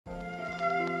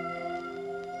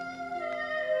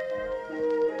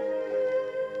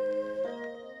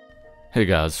Hey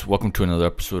guys, welcome to another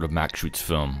episode of Mac Shoots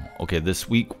Film. Okay, this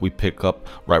week we pick up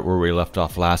right where we left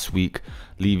off last week,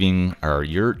 leaving our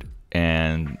yurt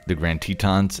and the Grand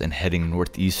Tetons and heading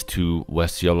northeast to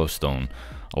West Yellowstone.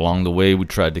 Along the way, we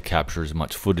tried to capture as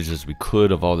much footage as we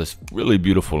could of all this really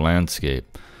beautiful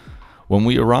landscape. When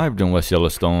we arrived in West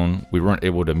Yellowstone, we weren't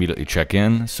able to immediately check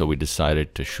in, so we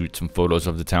decided to shoot some photos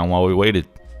of the town while we waited.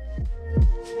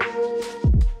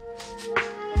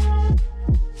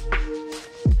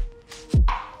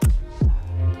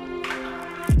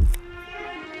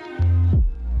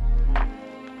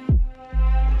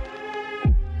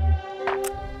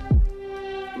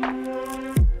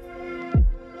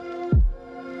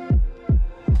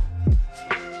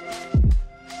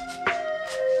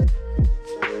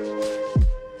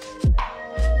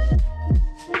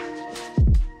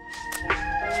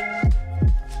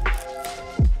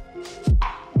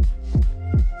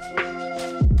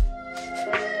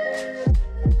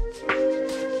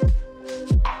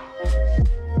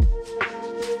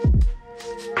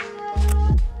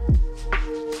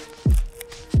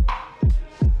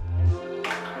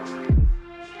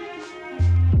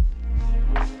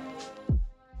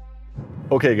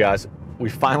 Okay guys, we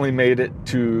finally made it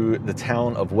to the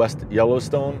town of West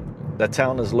Yellowstone. That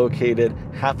town is located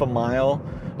half a mile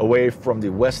away from the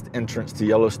west entrance to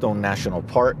Yellowstone National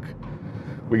Park.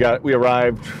 We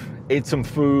arrived, ate some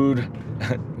food,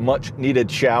 much needed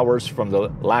showers from the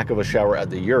lack of a shower at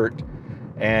the yurt,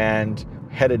 and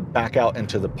headed back out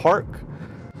into the park.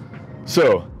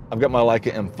 So I've got my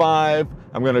Leica M5.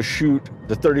 I'm gonna shoot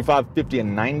the 35, 50,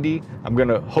 and 90. I'm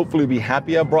gonna hopefully be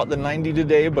happy I brought the 90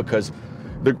 today because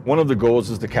one of the goals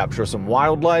is to capture some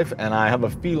wildlife, and I have a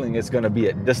feeling it's going to be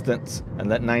at distance,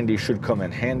 and that 90 should come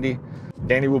in handy.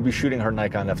 Danny will be shooting her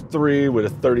Nikon F3 with a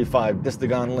 35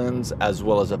 Distagon lens as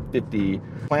well as a 50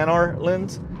 planar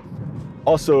lens.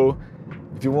 Also,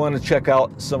 if you want to check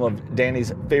out some of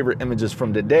Danny's favorite images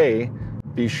from today,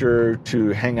 be sure to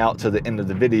hang out to the end of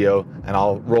the video and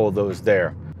I'll roll those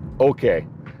there. Okay,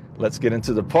 let's get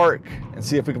into the park and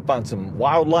see if we can find some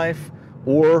wildlife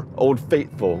or Old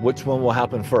Faithful. Which one will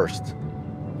happen first?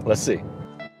 Let's see.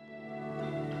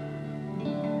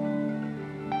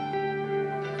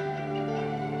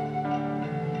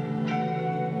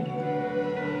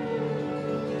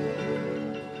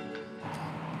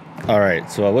 All right,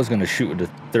 so I was gonna shoot with the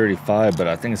 35, but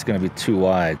I think it's gonna be too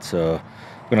wide, so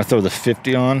I'm gonna throw the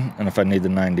 50 on, and if I need the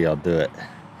 90, I'll do it.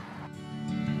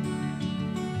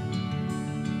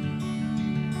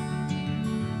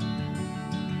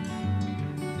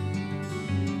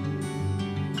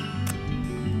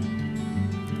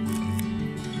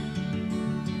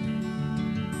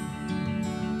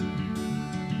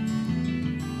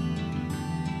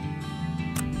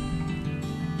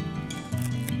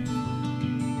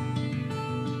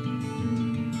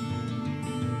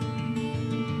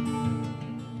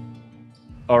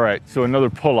 All right, so another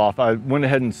pull-off. I went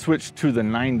ahead and switched to the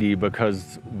 90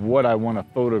 because what I want to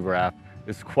photograph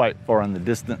is quite far in the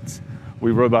distance.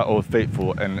 We rode by Old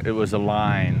Faithful and it was a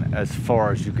line as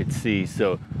far as you could see.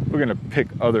 So we're gonna pick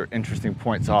other interesting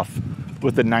points off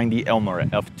with the 90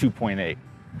 Elmarit f2.8.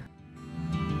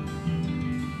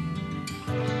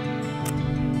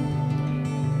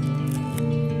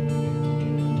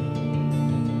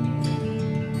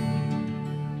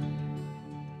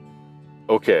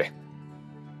 Okay.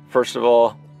 First of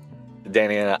all,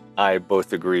 Danny and I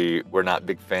both agree we're not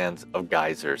big fans of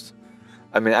geysers.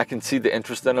 I mean, I can see the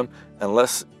interest in them.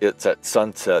 Unless it's at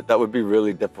sunset, that would be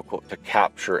really difficult to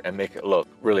capture and make it look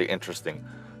really interesting.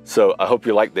 So I hope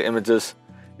you like the images.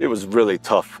 It was really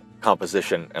tough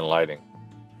composition and lighting.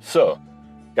 So,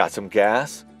 got some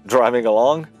gas, driving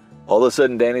along. All of a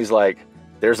sudden, Danny's like,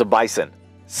 there's a bison.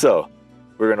 So,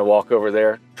 we're gonna walk over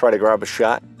there, try to grab a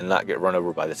shot and not get run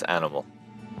over by this animal.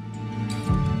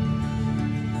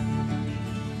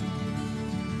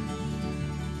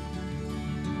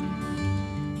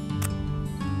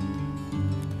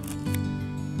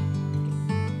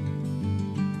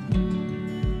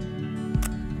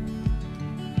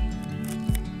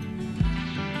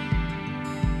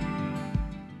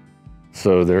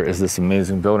 So there is this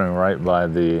amazing building right by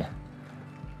the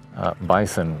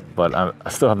bison, but I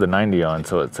still have the 90 on,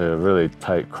 so it's a really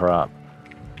tight crop.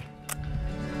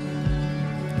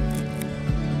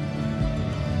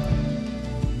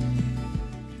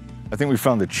 I think we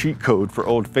found the cheat code for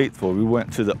Old Faithful. We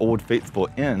went to the Old Faithful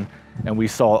Inn and we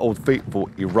saw Old Faithful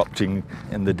erupting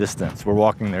in the distance. We're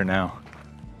walking there now.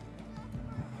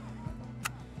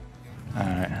 All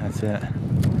right, that's it.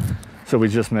 So we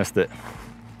just missed it.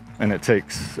 And it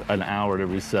takes an hour to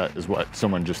reset is what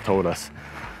someone just told us.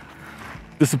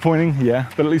 Disappointing, yeah,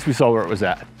 but at least we saw where it was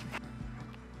at.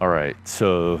 All right,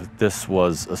 so this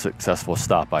was a successful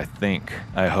stop, I think,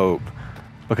 I hope,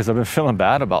 because I've been feeling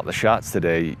bad about the shots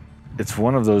today. It's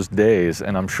one of those days,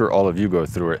 and I'm sure all of you go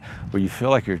through it, where you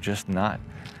feel like you're just not,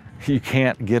 you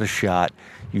can't get a shot,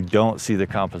 you don't see the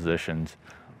compositions,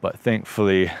 but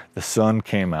thankfully the sun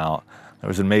came out. There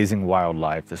was amazing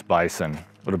wildlife, this bison,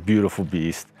 what a beautiful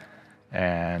beast,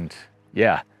 and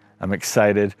yeah, I'm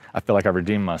excited. I feel like I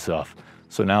redeemed myself.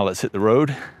 So now let's hit the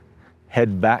road,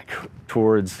 head back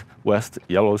towards West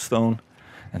Yellowstone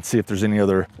and see if there's any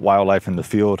other wildlife in the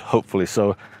field. Hopefully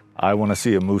so. I want to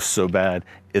see a moose so bad,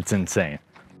 it's insane.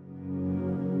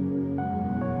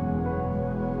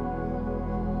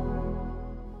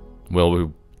 Well, we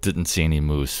didn't see any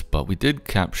moose, but we did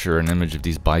capture an image of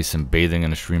these bison bathing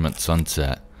in a stream at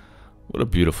sunset. What a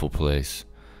beautiful place.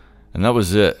 And that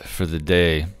was it for the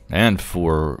day and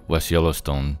for West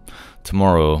Yellowstone.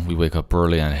 Tomorrow we wake up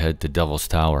early and head to Devil's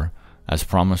Tower. As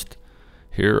promised,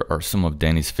 here are some of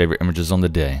Danny's favorite images on the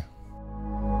day.